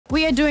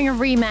We are doing a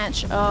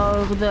rematch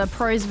of the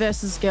pros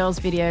versus girls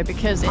video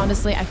because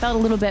honestly, I felt a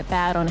little bit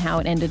bad on how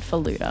it ended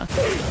for Luda.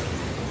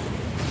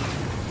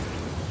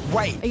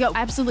 Wait. I got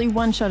absolutely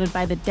one-shotted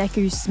by the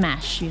Deku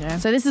smash, you know?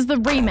 So this is the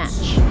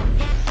rematch.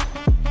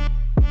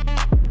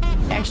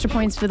 Extra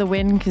points for the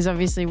win, because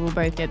obviously we'll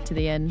both get to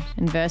the end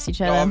and verse each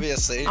other.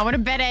 Obviously. I want a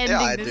better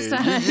ending this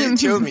time. You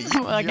killed me.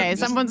 Okay,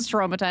 someone's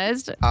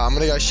traumatized. I'm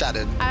gonna go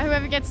shattered.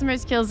 Whoever gets the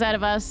most kills out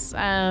of us,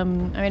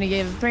 I'm gonna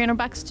give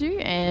 $300 to,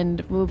 and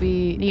we'll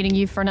be needing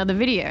you for another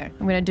video.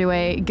 I'm gonna do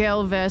a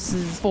girl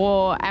versus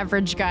 4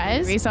 average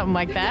guys, maybe something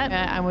like that.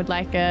 I would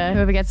like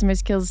whoever gets the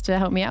most kills to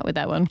help me out with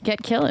that one.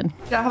 Get killing.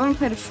 I haven't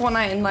played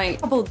Fortnite in like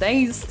a couple of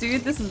days,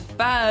 dude. This is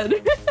bad.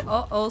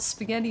 Uh-oh,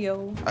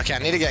 spaghetti-o. Okay, I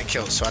need to get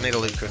kills, so I need a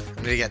Luca.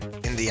 I need to get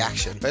in the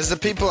action. Where's the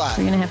people at?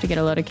 We're gonna have to get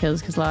a lot of kills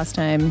because last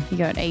time he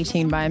got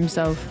 18 by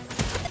himself.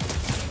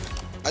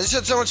 I just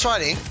heard someone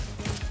fighting.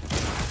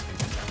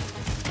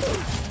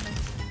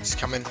 He's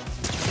coming.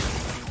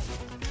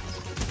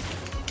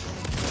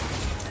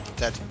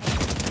 Dead.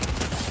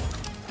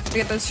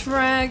 Get those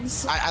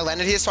frags. I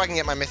landed here so I can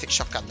get my mythic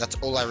shotgun. That's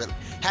all I really...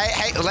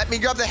 Hey, let me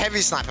grab the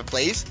heavy sniper,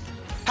 please.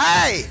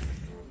 Hey!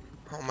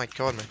 Oh my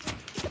god, man.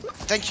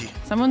 Thank you.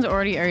 Someone's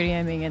already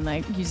ODMing and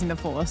like using the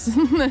force.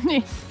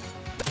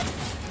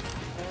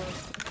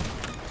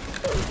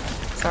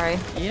 Sorry.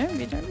 You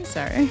don't be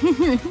sorry.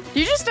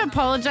 You just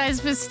apologize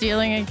for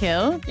stealing a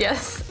kill?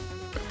 Yes.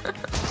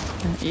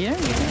 You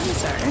don't be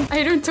sorry.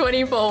 I do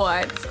 24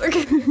 whites.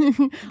 Okay.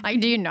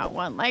 Like, do you not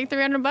want like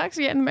 $300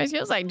 getting the most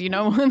kills? Like, do you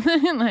not want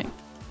that? Like,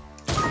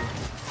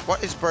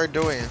 What is bro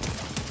doing?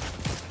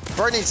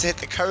 Bro needs to hit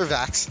the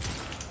Kovacs.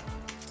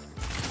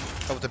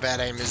 Oh, the bad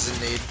aim is in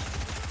need.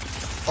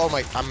 Oh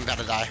my, I'm about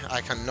to die.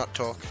 I cannot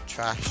talk.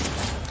 Trash.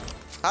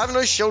 I have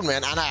no shield,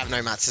 man, and I have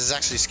no mats. This is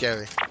actually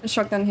scary. A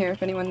shotgun here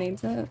if anyone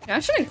needs it.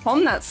 I shouldn't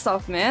calm that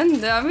stuff,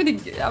 man.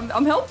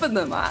 I'm helping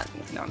them.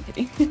 No, I'm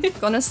kidding.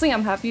 Honestly,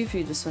 I'm happy if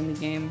you just win the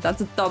game.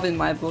 That's a dub in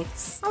my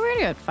books. oh, we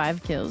already got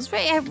 5 kills.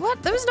 Wait,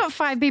 what? There was not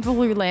 5 people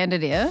who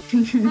landed here.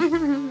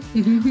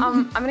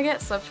 I'm gonna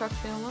get slip truck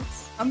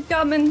once. I'm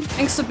coming.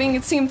 Thanks for being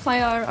a team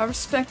player. I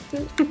respect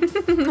it.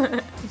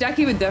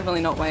 Jackie would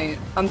definitely not wait.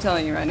 I'm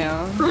telling you right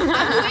now.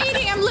 I'm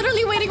waiting. I'm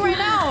literally waiting right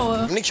now.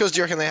 How many kills do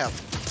you reckon they have?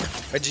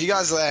 Wait, did you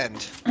guys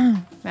land?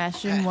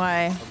 Bastion,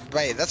 why?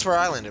 Wait, that's where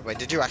I landed. Wait,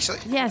 did you actually?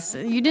 Yes,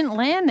 you didn't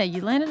land there.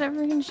 You landed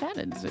over in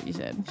Shattered, is what you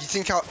said. You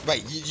think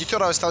wait, you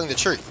thought I was telling the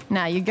truth?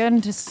 Nah, you're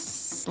going to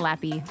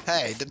Slappy.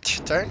 Hey,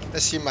 don't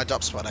assume my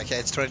drop spot, okay?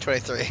 It's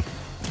 2023.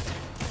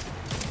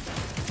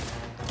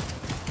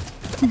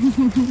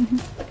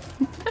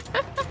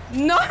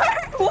 No!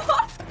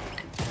 What?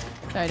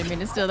 Sorry, I didn't mean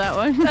to steal that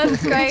one.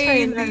 That's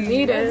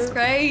crazy. That's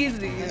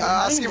crazy.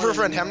 Asking for a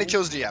friend, how many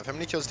kills do you have? How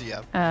many kills do you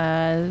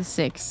have?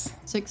 6.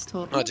 6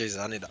 total. Oh, Jesus,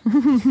 I need that.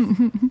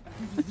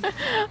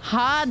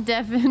 Hard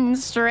deafen,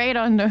 straight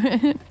onto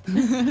it.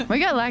 We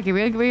got lucky.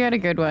 We got a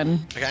good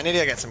one. Okay, I need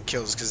to get some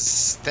kills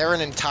because they're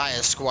an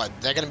entire squad.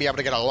 They're going to be able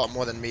to get a lot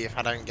more than me if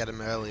I don't get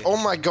them early. Oh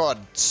my god,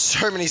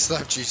 so many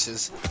slurp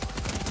juices.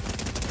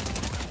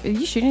 Are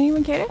you shooting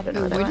anyone,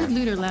 Kato? Where did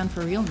Looter land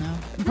for real now?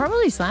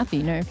 Probably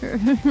Slappy, no.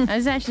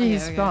 That's actually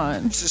his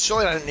spot. So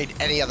surely I don't need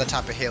any other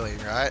type of healing,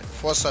 right?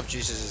 4 slurp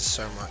juices is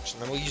so much.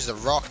 And then we'll use the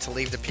rock to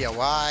leave the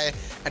POI.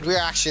 And we're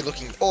actually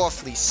looking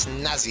awfully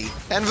snazzy.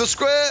 And the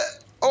square...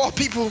 Oh,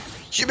 people!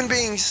 Human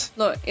beings!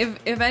 Look,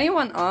 if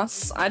anyone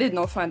asks, I did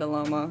not find a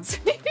llama.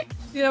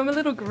 Yeah, I'm a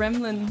little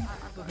gremlin.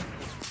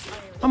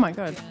 Oh my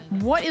god.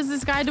 What is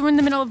this guy doing in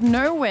the middle of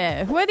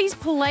nowhere? Who are these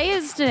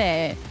players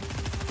today?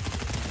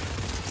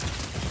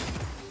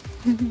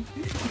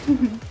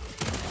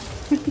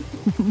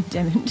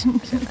 Damn it.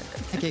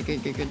 Okay,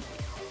 good.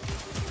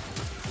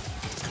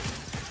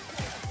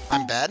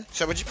 I'm bad.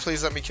 So would you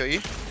please let me kill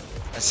you?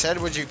 I said,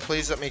 would you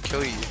please let me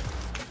kill you?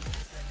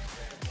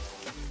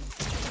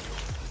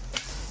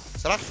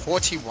 Is that a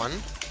 41?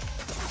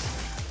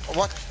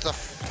 What the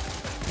f...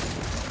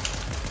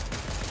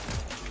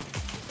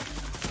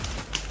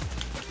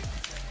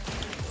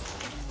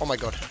 Oh my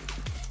god.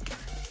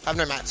 I have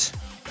no mats.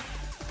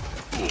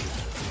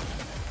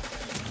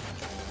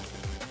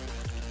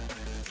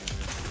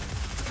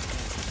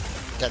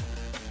 Dead.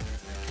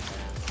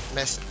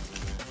 Missed.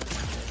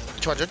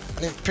 200. I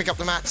didn't pick up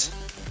the mats.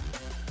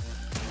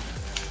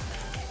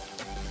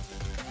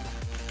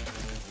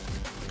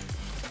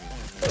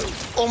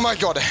 Oh my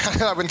god,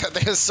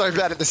 they are so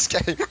bad at this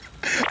game.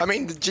 I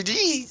mean, the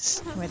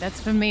GG's. Wait, that's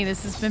for me.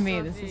 This is for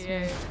me. This is for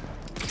me.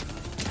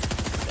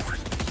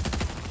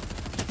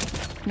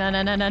 No.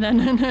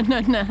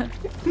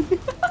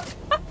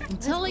 I'm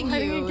telling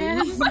you.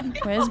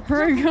 Where's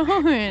Pro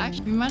going?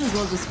 Actually, we might as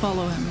well just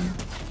follow him.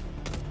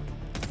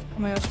 Oh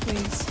my gosh,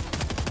 please.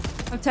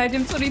 I've tagged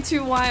him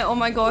 22 white. Oh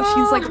my gosh,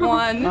 he's like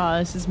 1. Oh,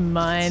 this is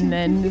mine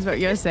then, is what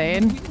you're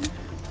saying.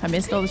 I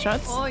missed all the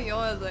shots. All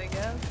yours, I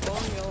guess. All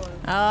yours.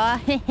 Oh,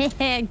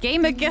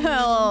 gamer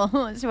girl.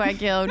 That's who I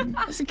killed.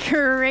 It's a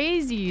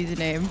crazy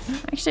username.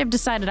 Actually, I've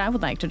decided I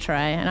would like to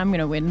try, and I'm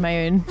gonna win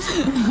my own.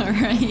 All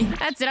right.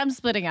 That's it. I'm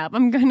splitting up.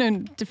 I'm gonna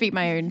defeat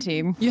my own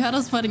team. You had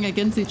us fighting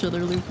against each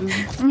other,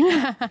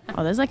 Lufu.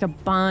 Oh, there's like a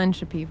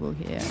bunch of people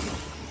here.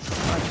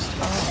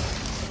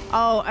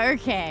 Oh,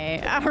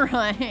 okay. All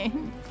right.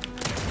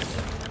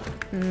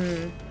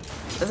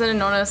 There's an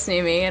anonymous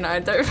near me, and I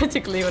don't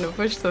particularly want to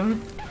push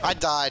them. I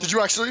died. Did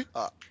you actually?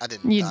 Oh, I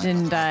didn't. You die.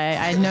 didn't die.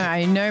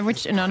 I know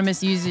which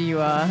anonymous user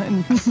you are.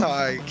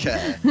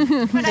 Okay.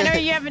 But I know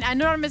you haven't.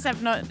 Anonymous has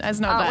not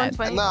died.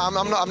 No,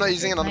 I'm not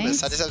using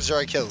anonymous. I just have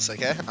 0 kills.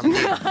 Okay. I'm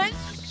good.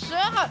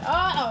 Shut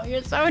up!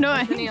 You're so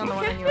annoying. 120 on the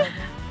one on you.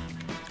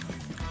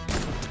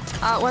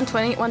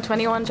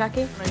 121,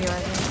 Jackie. On you, I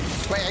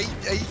think. Wait,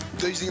 are you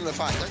losing in the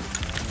fight? No?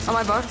 On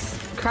my box.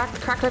 Crack,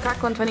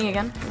 120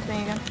 again.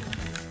 120 again.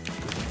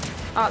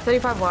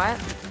 35 white.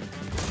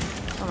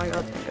 Oh my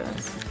god, thank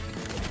goodness.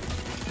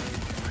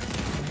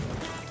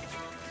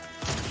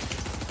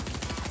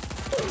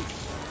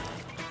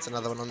 It's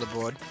another one on the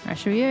board.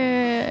 Should we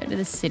go to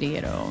the city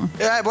at all?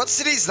 Yeah, what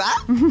city is that?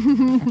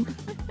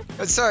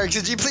 Sorry,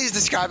 could you please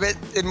describe it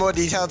in more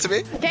detail to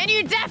me? Can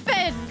you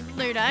deafen,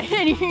 Luda?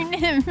 Can you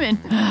deafen?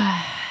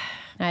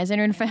 Has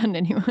anyone found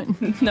anyone?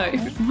 No.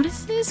 What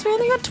is this? We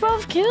only got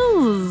 12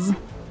 kills.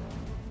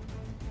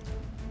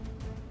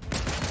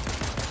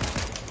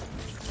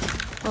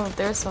 Oh,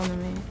 there's someone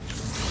in me.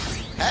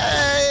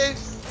 Hey!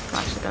 I'm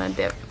actually gonna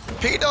dip.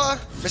 Peter,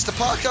 Mr.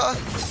 Parker.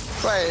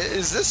 Wait,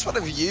 is this one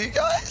of you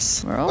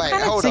guys? We're all Wait,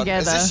 kind of hold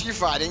together. on. Is this you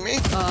fighting me?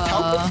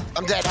 Help!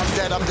 I'm dead.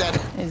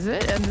 Is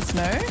it in the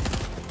snow?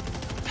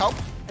 Help!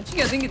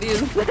 Actually, I think it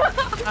is.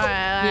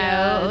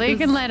 Alright, we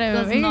can let him.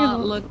 Does not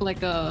look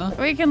like a...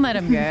 We can let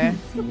him go.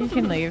 You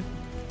can leave.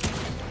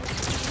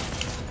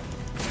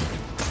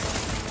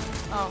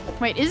 Oh.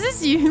 Wait, is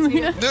this you,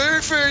 Luda?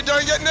 Loserfruit,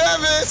 don't get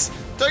nervous!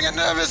 Don't get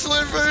nervous,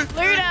 Loserfruit!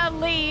 Luda,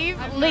 leave.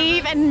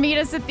 Leave and meet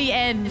us at the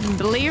end.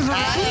 Leave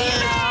right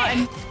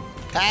now.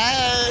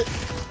 Hey!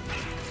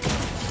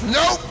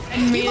 Nope!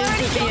 And meet us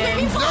at the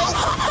end.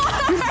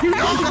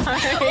 Nope!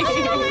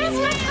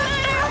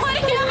 What do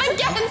you have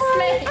against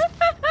me?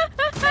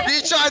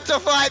 You tried to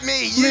fight me!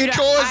 You Luda,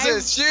 caused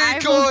this! You I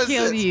will caused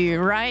kill this! you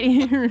right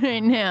here,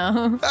 right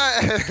now. No,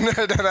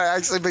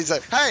 actually, please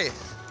don't. Hey!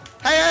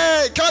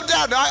 Hey, calm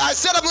down! I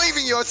said I'm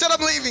leaving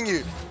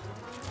you!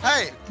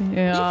 Hey!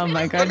 Yeah, oh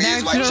my god, Let me now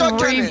use it's my a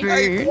shotgun. Hey,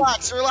 reboot.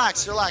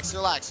 relax.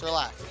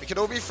 We can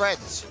all be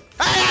friends.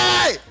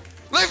 Hey!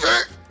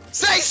 Loserfruit!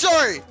 Say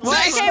sorry! Well,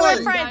 Say okay, sorry!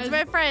 we're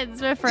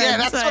friends. Yeah,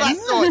 that's what I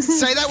thought.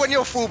 Say that when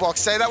you're full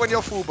box.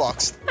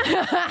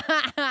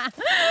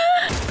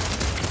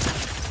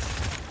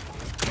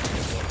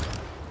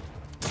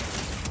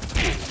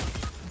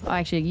 Oh,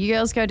 actually, you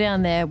girls go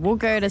down there. We'll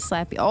go to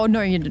Slappy. Oh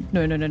no, you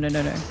no.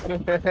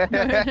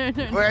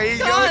 Where are you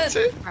going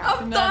to?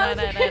 I'm No. done.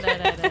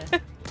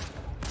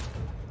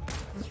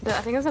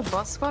 I think there's a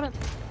boss squad.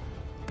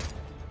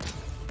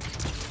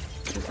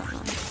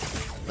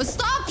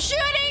 Stop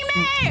shooting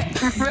me!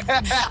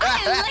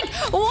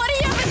 What do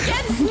you have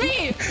against me?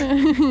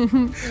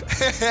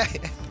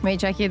 Wait,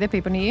 Jackie, are there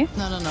people near you?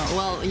 No.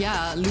 Well,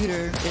 yeah,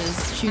 Looter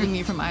is shooting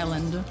me from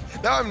island.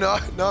 No, I'm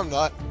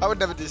not. I would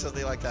never do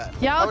something like that.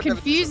 Y'all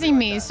confusing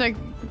me. So,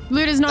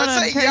 Luda's not Don't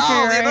a say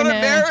y'all, you're not owner.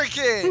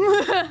 American!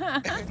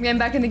 I'm getting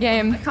back in the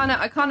game.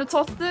 I kinda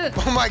tossed it.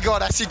 Oh my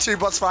god, I see 2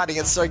 bots fighting.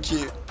 It's so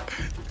cute.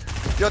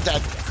 You're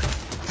dead.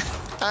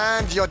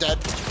 And you're dead.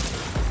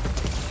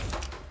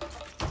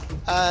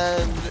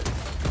 And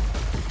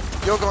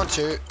you're gone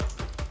too.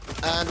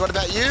 And what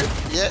about you?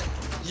 Yeah,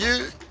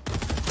 you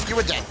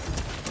were dead.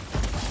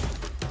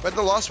 Where'd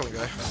the last one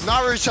go?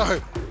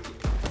 Naruto!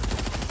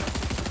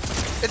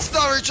 It's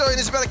Naruto and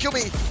he's about to kill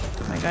me!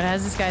 Oh my god,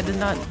 how's this guy did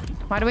not...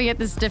 Why do we get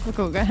this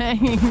difficult guy?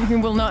 He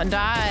will not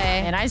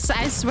die. And I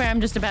swear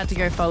I'm just about to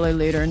go follow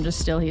Luda and just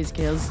steal his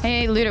kills.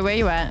 Hey, Luda, where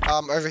you at?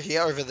 Over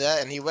here, over there,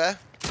 and he where?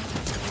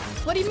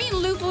 What do you mean,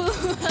 Lufu?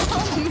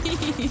 Help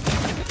me!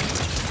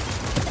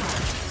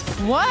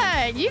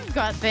 What? You've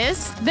got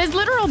this. There's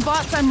literal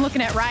bots I'm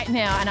looking at right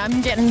now, and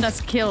I'm getting us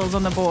kills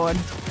on the board.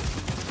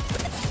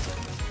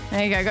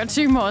 There you go, got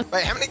 2 more.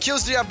 Wait, how many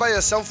kills do you have by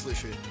yourself,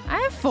 Luffy?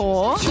 I have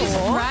 4. She's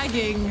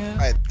bragging.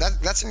 Wait,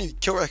 that's a new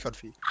kill record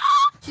for you.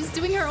 She's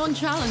doing her own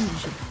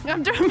challenge.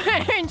 I'm doing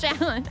my own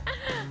challenge.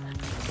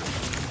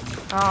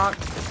 Oh,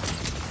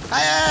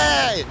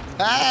 Hey!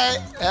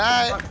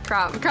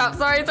 crap.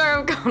 Sorry,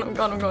 I'm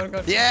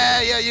gone.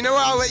 Yeah, you know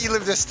what? I'll let you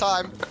live this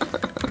time.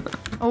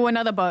 Oh,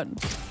 another bot.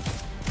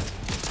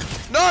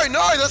 No,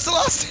 that's the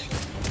last thing.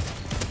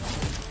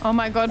 Oh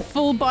my god,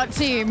 full bot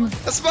team.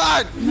 That's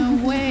mine! No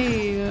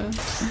way.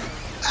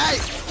 Hey!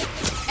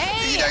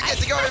 Hey! You don't get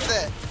to go in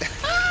there.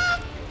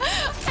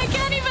 I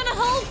can't even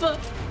help.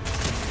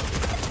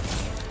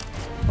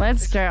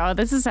 Let's go. Oh,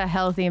 this is a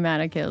healthy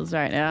amount of kills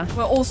right now.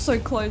 We're all so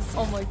close.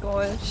 Oh my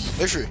gosh.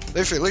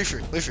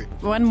 Luffy.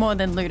 One more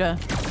than Luda.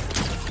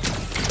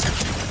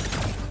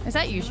 Is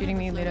that you shooting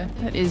me, Luda?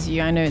 That is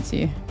you. I know it's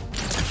you.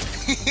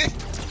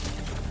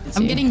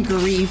 I'm getting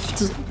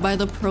griefed by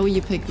the pro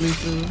you picked,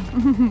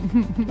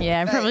 Lufu.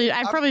 Yeah,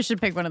 I probably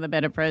should pick one of the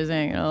better pros, I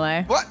ain't gonna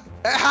lie. What?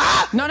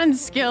 Not in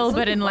skill,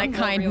 but in like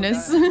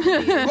kindness.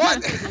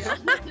 What?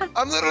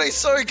 I'm literally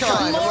so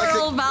kind.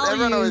 Moral I'm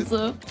like, values.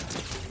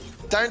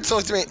 don't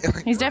talk to me.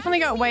 He's definitely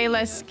got way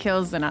less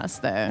kills than us,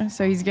 though.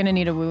 So he's gonna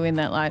need a woo in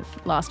that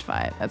last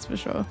fight, that's for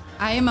sure.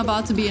 I am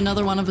about to be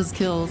another one of his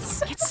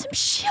kills. Get some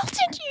shield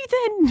in you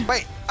then.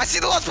 Wait, I see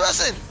the last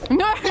person.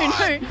 No,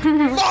 no.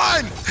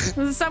 Mine!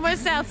 Somewhere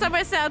south,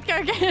 somewhere south.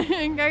 Go get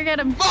him. Go get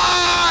him.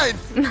 Mine!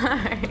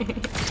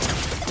 Nice.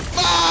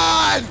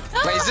 Mine!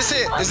 Wait, is this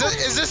it?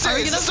 Is this Are it?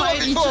 we Is gonna this the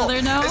fight each 1v4?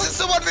 other now? Is this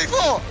the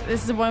 1v4?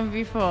 This is a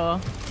 1v4.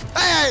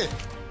 Hey!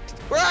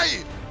 Where are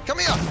you? Come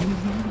here.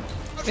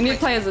 We need to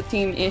play as a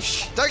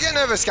team-ish. Don't get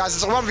nervous, guys.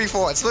 It's a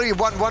 1v4. It's literally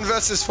one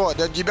versus 4.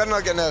 You better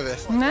not get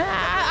nervous. Nah,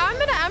 I'm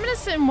gonna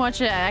sit and watch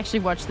it. I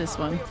actually watch this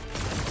one.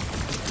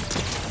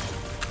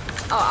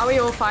 Oh, are we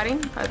all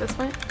fighting at this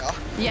point? Oh.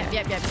 Yep.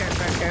 Go.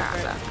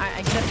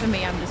 Except for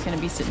me, I'm just gonna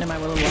be sitting in my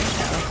little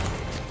watchtower.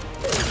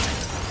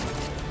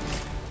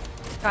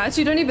 Guys,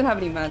 you don't even have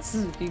any mats.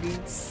 This is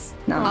GG's.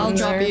 No, I'll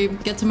drop you.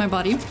 Get to my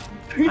body.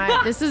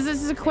 Alright, this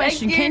is a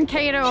question. Can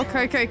Kato or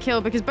Coco kill?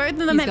 Because both of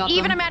them He's have got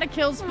even them. amount of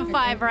kills for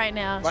 5 right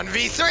now.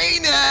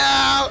 1v3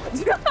 now!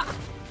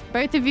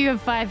 Both of you have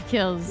 5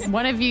 kills.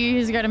 One of you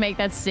has got to make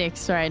that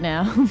 6 right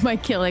now by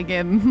killing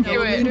him. No,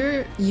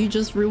 Looter, you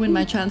just ruined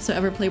my chance to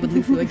ever play with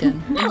Lufu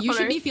again. And you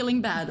should be feeling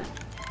bad.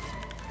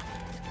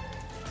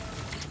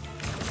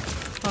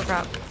 Oh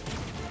crap.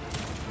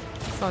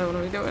 Sorry, what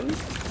are we doing?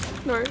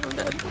 No, I'm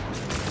dead.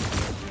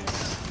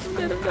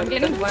 I'm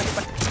getting worked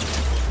by...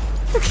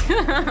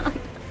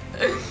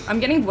 I'm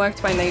getting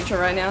worked by nature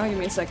right now. Give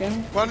me a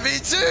second.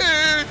 1v2!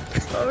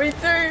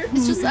 1v2!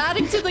 It's just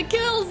adding to the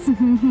kills.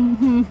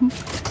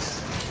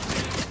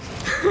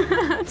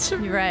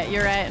 You're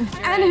right.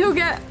 And he'll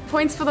get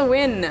points for the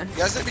win. You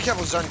guys need to be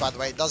careful zone, by the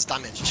way. It does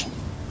damage.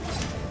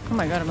 Oh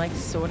my god, I'm like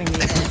sorting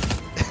these out.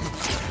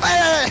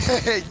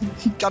 Hey!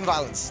 Gun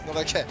violence. Not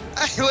okay.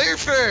 Hey,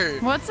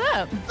 Loserfruit! What's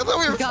up? I thought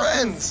we were Got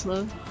friends.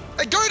 them,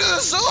 Hey, go to the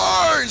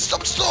zone!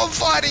 Stop storm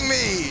fighting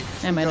me!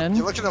 Am I done?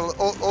 You're looking all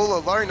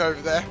alone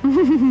over there.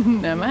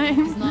 Am I?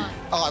 He's not.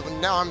 Oh, well,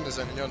 now I'm in the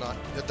zone and you're not.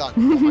 You're done.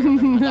 Oh my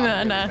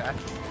god, never mind. No.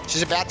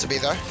 She's about to be,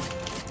 though.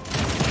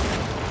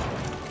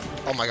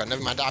 Oh my god,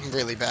 never mind. I'm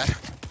really bad.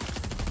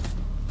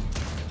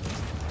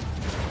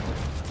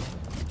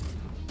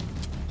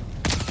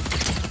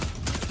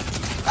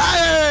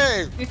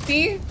 Hey!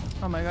 50?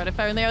 Oh my god, if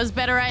only I was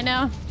better right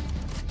now.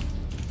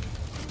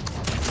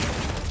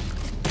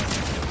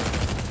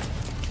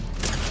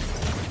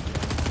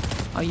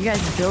 Oh, you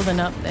guys are building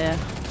up there.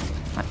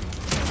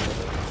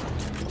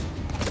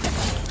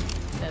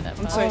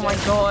 Oh my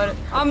god.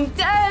 I'm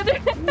dead!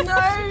 No!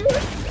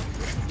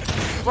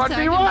 1v1!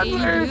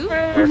 Tagging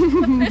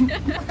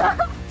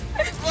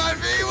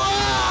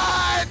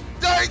 1v1!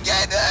 Don't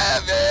get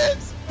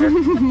nervous!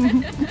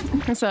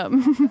 What's up?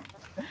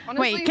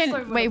 Honestly,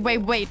 Wait, wait.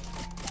 Wait.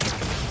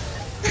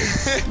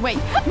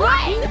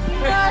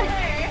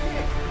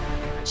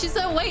 She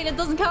said, wait, it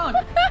doesn't count.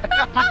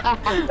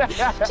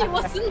 She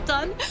wasn't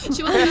done.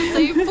 She was gonna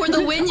say, for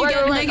the win, you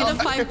get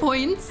negative 5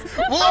 points.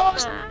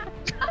 What?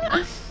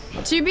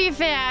 To be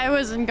fair, I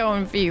wasn't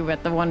going for you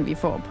at the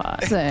 1v4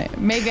 part, so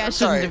maybe I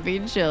shouldn't have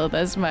been chill.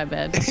 That's my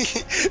bad.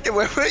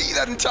 Where were you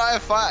that entire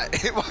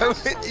fight? Why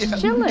weren't you?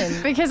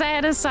 Chilling. Because I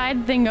had a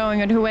side thing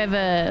going, and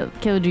whoever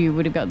killed you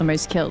would have got the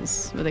most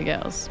kills with the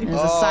girls. There's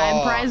a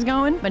side prize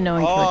going, but no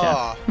one killed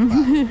her.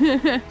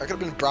 I could have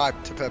been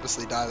bribed to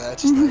purposely die there.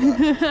 Just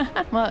like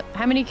that. Well,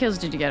 how many kills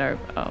did you get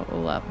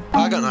all up?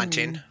 I got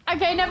 19.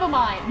 Okay, never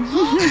mind.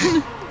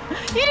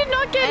 You did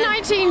not get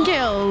 19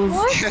 kills.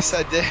 What? Yes,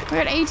 I did. We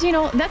got 18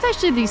 all. That's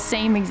actually the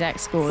same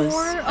exact scores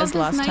as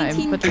last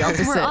time, but the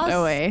opposite.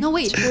 No way. No,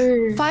 wait.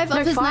 5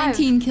 of his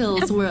 19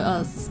 kills were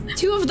us.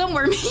 2 of them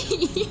were me.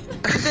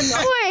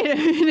 Wait a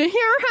minute,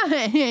 you're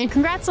right.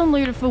 Congrats on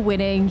Luda for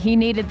winning. He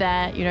needed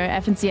that. You know,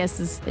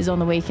 FNCS is on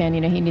the weekend.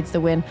 You know, he needs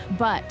the win.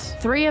 But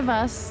 3 of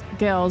us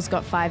girls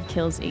got 5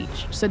 kills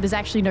each. So there's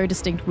actually no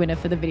distinct winner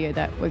for the video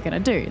that we're gonna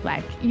do.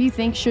 Like, you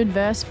think should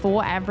verse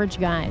 4 average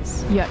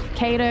guys. You got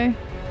Kato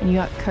and you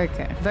got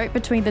Coco. Vote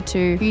between the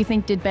 2. Who you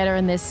think did better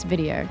in this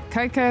video?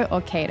 Coco or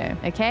Kato?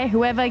 Okay,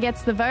 whoever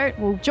gets the vote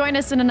will join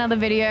us in another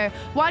video.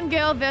 1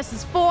 girl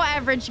versus 4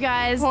 average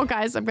guys. 4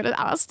 guys I'm gonna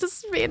ask to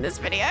be in this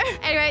video.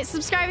 Anyway,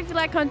 subscribe if you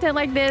like content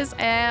like this,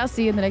 and I'll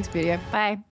see you in the next video. Bye.